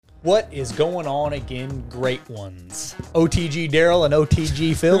What is going on again, great ones? OTG Daryl and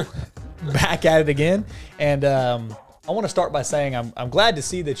OTG Phil back at it again. And I want to start by saying I'm glad to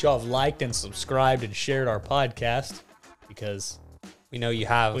see that y'all have liked and subscribed and shared our podcast, because we know you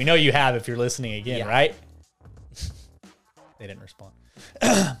have. We know you have if you're listening again, right? They didn't respond.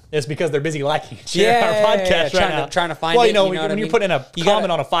 It's because they're busy liking and sharing our podcast right now. Trying to find well, it. You know when you put in a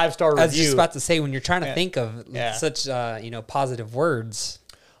comment on a 5-star review. I was just about to say, when you're trying to think of such positive words.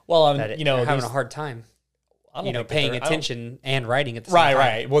 Well, having a hard time. Paying attention and writing at the same time.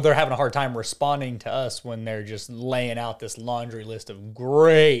 Right. Well, they're having a hard time responding to us when they're just laying out this laundry list of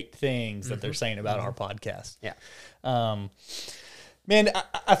great things that they're saying about our podcast. Yeah. Man,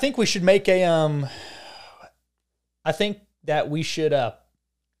 I think we should make a. I think that we should. I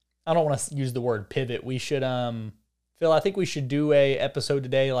don't want to use the word pivot. We should. Phil, I think we should do a episode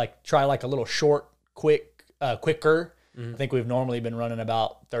today. Try a little short, quicker. I think we've normally been running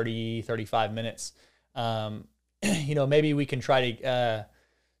about 30, 35 minutes. Maybe we can try to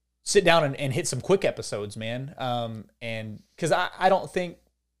sit down and hit some quick episodes, man. And because I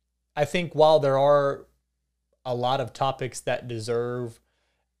think while there are a lot of topics that deserve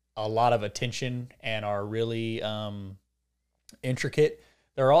a lot of attention and are really intricate,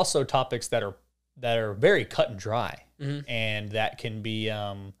 there are also topics that are very cut and dry, and that can be,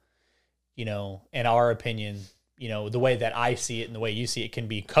 in our opinion, the way that I see it and the way you see it can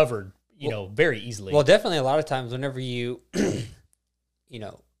be covered, very easily. Well, definitely a lot of times whenever you,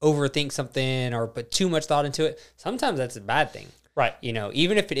 overthink something or put too much thought into it, sometimes that's a bad thing. Right.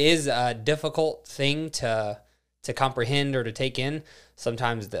 Even if it is a difficult thing to comprehend or to take in,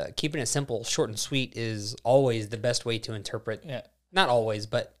 sometimes keeping it simple, short and sweet is always the best way to interpret. Yeah. Not always,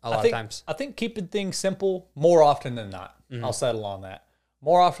 but a lot of times. I think keeping things simple more often than not. I'll settle on that.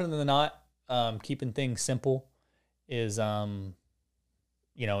 More often than not, keeping things simple is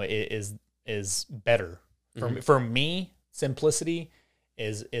is better. For me, simplicity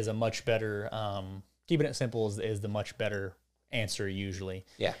is a much better, keeping it simple is the much better answer usually.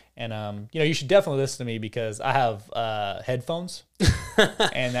 Yeah. And you should definitely listen to me because I have headphones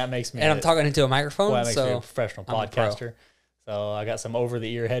and that makes me and I'm talking into a microphone. That makes me a professional podcaster. So I got some over the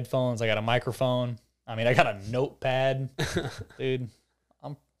ear headphones, I got a microphone. I mean, I got a notepad. Dude,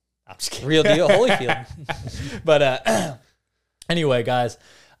 I'm just kidding. Real deal, Holyfield. But anyway, guys,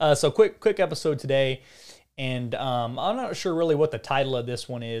 so quick episode today, and I'm not sure really what the title of this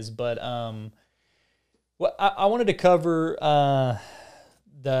one is, but what I wanted to cover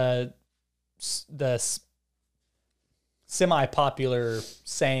the semi-popular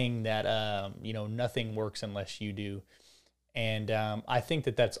saying that nothing works unless you do, and I think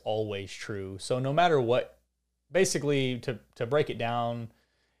that that's always true. So no matter what, basically to break it down,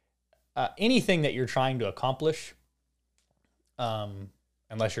 anything that you're trying to accomplish,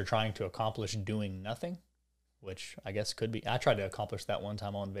 unless you're trying to accomplish doing nothing, which I guess could be. I tried to accomplish that one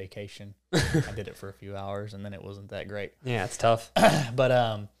time on vacation. I did it for a few hours, and then it wasn't that great. Yeah, it's tough.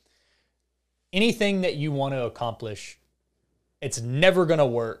 But anything that you want to accomplish, it's never going to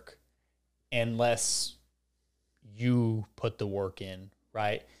work unless you put the work in,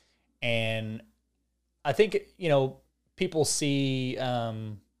 right? And I think, people see,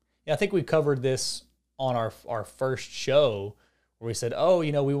 I think we covered this on our first show where we said,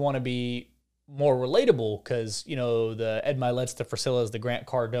 we want to be more relatable because, the Ed Milet's, the Frasillas, the Grant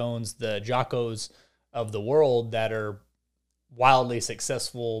Cardones, the Jockos of the world that are wildly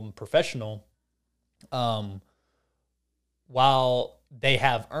successful and professional, while they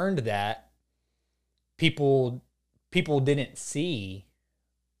have earned that, people didn't see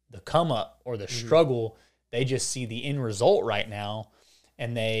the come up or the struggle. They just see the end result right now.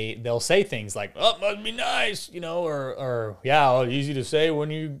 And they'll say things like, "Oh, must be nice," or yeah, easy to say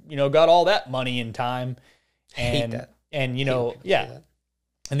when you got all that money and time. And hate that. And yeah.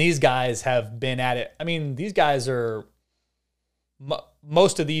 And these guys have been at it. I mean, these guys are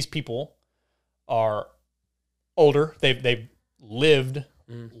most of these people are older. They've lived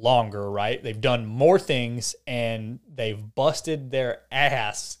longer, right? They've done more things and they've busted their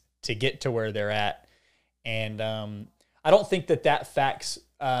ass to get to where they're at. And I don't think that facts,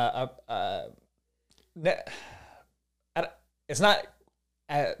 it's not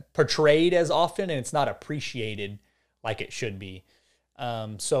portrayed as often, and it's not appreciated like it should be.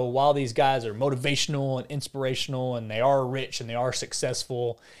 So while these guys are motivational and inspirational, and they are rich and they are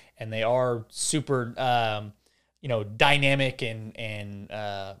successful and they are super, dynamic and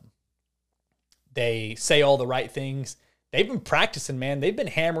they say all the right things, they've been practicing, man. They've been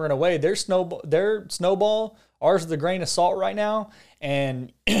hammering away. Their snowball, ours is a grain of salt right now.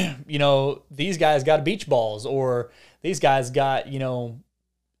 And, these guys got beach balls, or these guys got,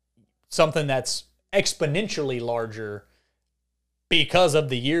 something that's exponentially larger because of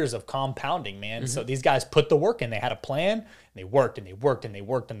the years of compounding, man. So these guys put the work in. They had a plan, and they worked and they worked and they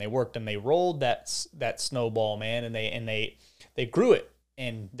worked and they worked and they rolled that snowball, man, and they grew it,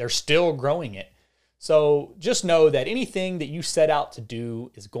 and they're still growing it. So just know that anything that you set out to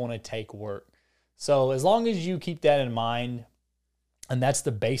do is going to take work. So as long as you keep that in mind, and that's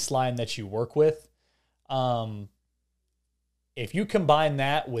the baseline that you work with, if you combine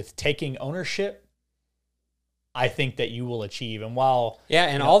that with taking ownership, I think that you will achieve. And while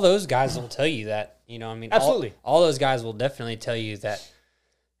all those guys will tell you that, I mean, absolutely, all those guys will definitely tell you that,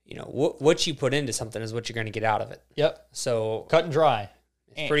 what you put into something is what you're going to get out of it. Yep. So cut and dry.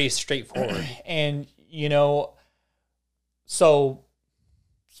 It's pretty straightforward. And so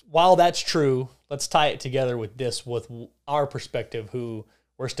while that's true, let's tie it together with this, with our perspective, who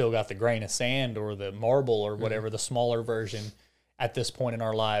we're still got the grain of sand or the marble or whatever, the smaller version at this point in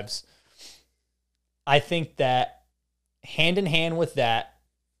our lives. I think that hand in hand with that,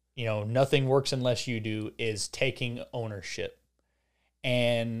 nothing works unless you do, is taking ownership.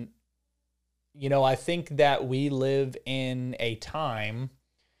 And, I think that we live in a time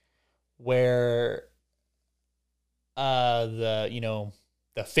where the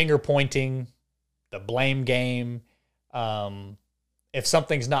finger pointing, the blame game, if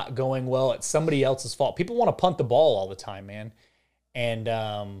something's not going well, it's somebody else's fault. People want to punt the ball all the time, man.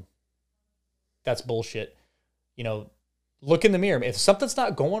 And that's bullshit. Look in the mirror. If something's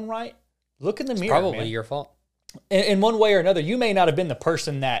not going right, look in the mirror. Probably man. your fault. In one way or another, you may not have been the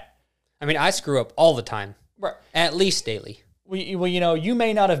person that. I mean, I screw up all the time. Right. At least daily. Well, you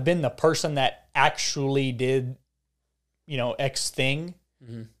may not have been the person that actually did, X thing,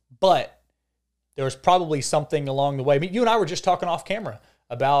 but there was probably something along the way. I mean, you and I were just talking off camera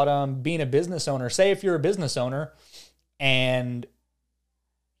about being a business owner. Say if you're a business owner and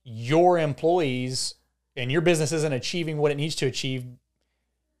your employees and your business isn't achieving what it needs to achieve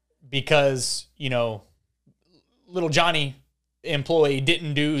because, little Johnny employee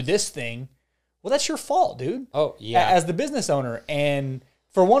didn't do this thing. Well, that's your fault, dude. Oh, yeah. As the business owner. And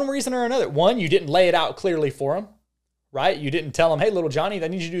for one reason or another, one, you didn't lay it out clearly for him, right? You didn't tell him, hey, little Johnny, I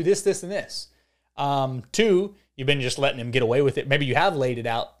need you to do this, this, and this. Two, you've been just letting him get away with it. Maybe you have laid it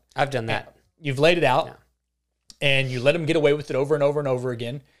out. I've done that. You've laid it out, and you let him get away with it over and over and over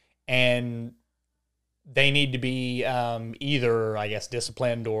again. And they need to be either, I guess,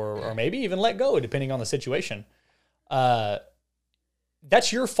 disciplined or maybe even let go, depending on the situation.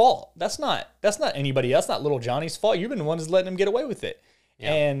 That's your fault. That's not anybody else. Not little Johnny's fault. You've been the one who's letting him get away with it.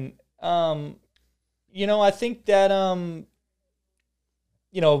 Yeah. And I think that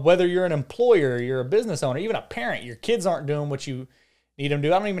whether you're an employer, you're a business owner, even a parent, your kids aren't doing what you need them to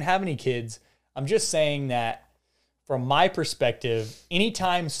do. I don't even have any kids. I'm just saying that from my perspective,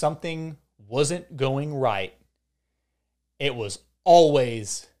 anytime something wasn't going right, it was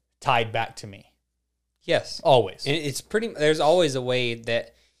always tied back to me. Yes. Always. It's there's always a way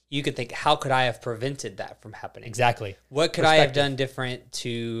that you could think, how could I have prevented that from happening? Exactly. What could I have done different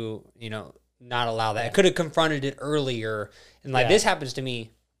to, not allow that? I could have confronted it earlier. And this happens to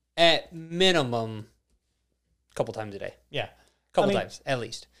me at minimum a couple times a day. Yeah. A couple times at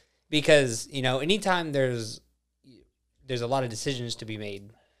least. Because, anytime there's a lot of decisions to be made,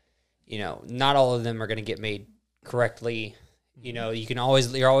 not all of them are going to get made correctly. You're always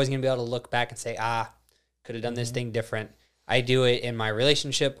going to be able to look back and say, could have done this thing different. I do it in my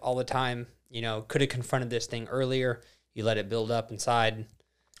relationship all the time. Could have confronted this thing earlier. You let it build up inside,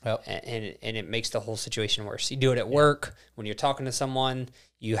 and it makes the whole situation worse. You do it at work when you're talking to someone.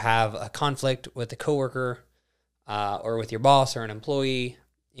 You have a conflict with a coworker, or with your boss or an employee.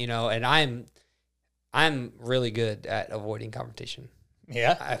 And I'm really good at avoiding confrontation.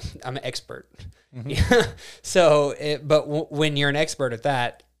 Yeah, I'm an expert. So, when you're an expert at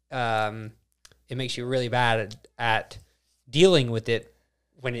that, it makes you really bad at dealing with it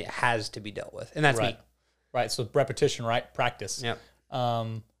when it has to be dealt with, and that's me. Right. So repetition, right? Practice. Yeah.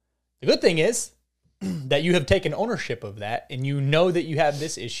 The good thing is that you have taken ownership of that, and you know that you have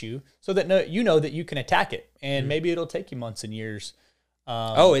this issue, so that you know that you can attack it, and maybe it'll take you months and years.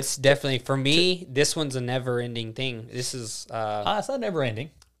 It's definitely, for me, this one's a never-ending thing. This is... it's not never-ending.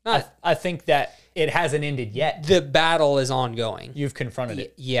 I think that it hasn't ended yet. The battle is ongoing. You've confronted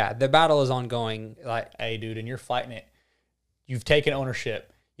it. Yeah, the battle is ongoing. Hey, dude, and you're fighting it. You've taken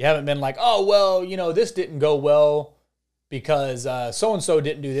ownership. You haven't been like, oh, well, this didn't go well because so-and-so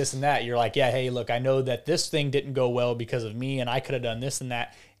didn't do this and that. You're like, yeah, hey, look, I know that this thing didn't go well because of me, and I could have done this and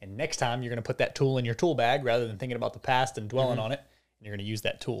that. And next time, you're going to put that tool in your tool bag rather than thinking about the past and dwelling on it. And you're going to use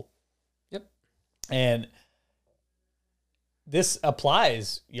that tool. Yep. And this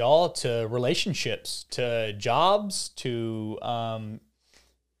applies, y'all, to relationships, to jobs, to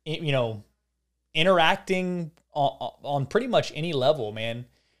interacting on pretty much any level, man.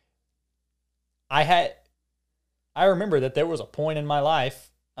 I remember that there was a point in my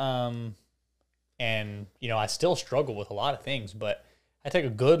life, and I still struggle with a lot of things, but I take a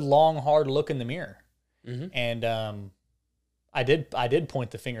good, long, hard look in the mirror, and I did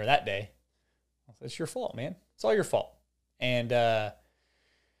point the finger that day. It's your fault, man. It's all your fault. And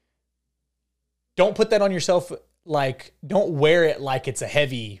don't put that on yourself. Like, don't wear it like it's a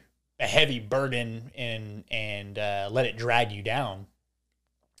heavy burden and let it drag you down.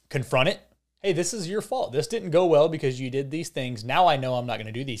 Confront it. Hey, this is your fault. This didn't go well because you did these things. Now I know I'm not going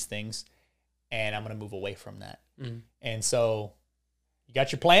to do these things, and I'm going to move away from that. And so you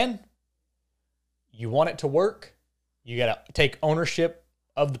got your plan. You want it to work. You got to take ownership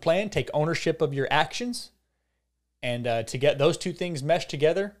of the plan, take ownership of your actions. And to get those two things meshed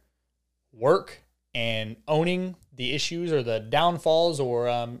together, work and owning the issues or the downfalls or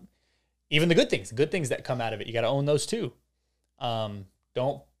even the good things that come out of it. You got to own those too.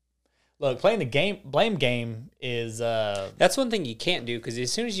 Don't look, playing the blame game is that's one thing you can't do, because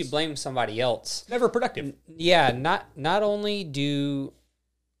as soon as you blame somebody else, never productive. Yeah, not only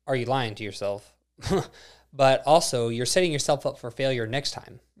are you lying to yourself, but also you're setting yourself up for failure next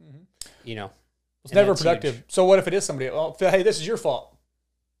time. It's never productive. Huge. So what if it is somebody? Oh, hey, this is your fault.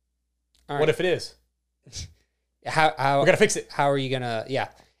 All right. What if it is? How we're gonna fix it? How are you gonna? Yeah,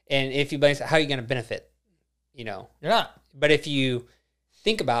 and if you blame, how are you gonna benefit? You're not. But if you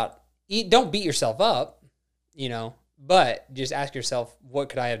think about, don't beat yourself up, but just ask yourself, what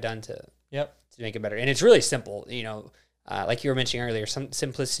could I have done to make it better? And it's really simple. Like you were mentioning earlier,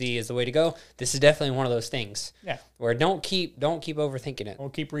 simplicity is the way to go. This is definitely one of those things. Yeah. Where don't keep overthinking it. We'll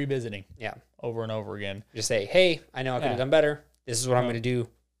keep revisiting. Yeah. Over and over again. Just say, hey, I know I could have done better. This is what I'm going to do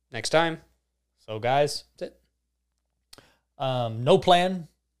next time. So guys, that's it. No plan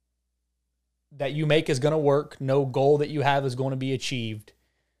that you make is going to work. No goal that you have is going to be achieved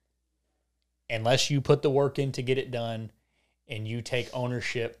unless you put the work in to get it done and you take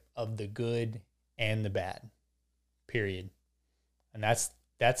ownership of the good and the bad. Period. And that's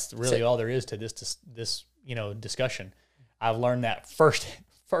really all there is to this discussion. I've learned that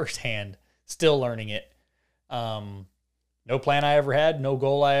firsthand, still learning it. No plan I ever had, no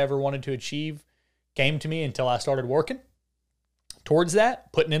goal I ever wanted to achieve came to me until I started working towards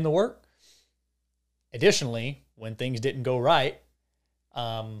that, putting in the work. Additionally, when things didn't go right,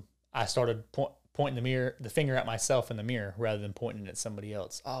 I started pointing the finger at myself in the mirror rather than pointing at somebody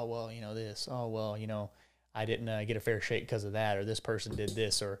else. Oh, well, this. Oh, well, I didn't get a fair shake because of that, or this person did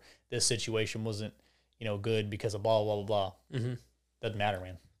this, or this situation wasn't, good because of blah, blah, blah, blah. Doesn't matter,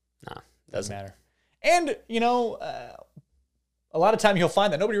 man. Nah, doesn't matter. And, a lot of time you'll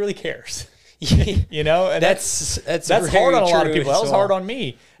find that nobody really cares. And that's hard on a lot of people. That was hard on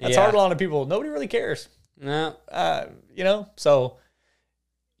me. That's hard on a lot of people. Nobody really cares. No. So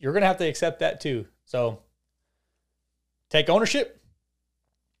you're going to have to accept that too. So take ownership,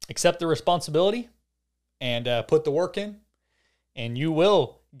 accept the responsibility, and put the work in, and you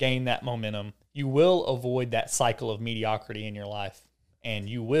will gain that momentum. You will avoid that cycle of mediocrity in your life, and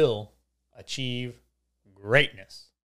you will achieve greatness.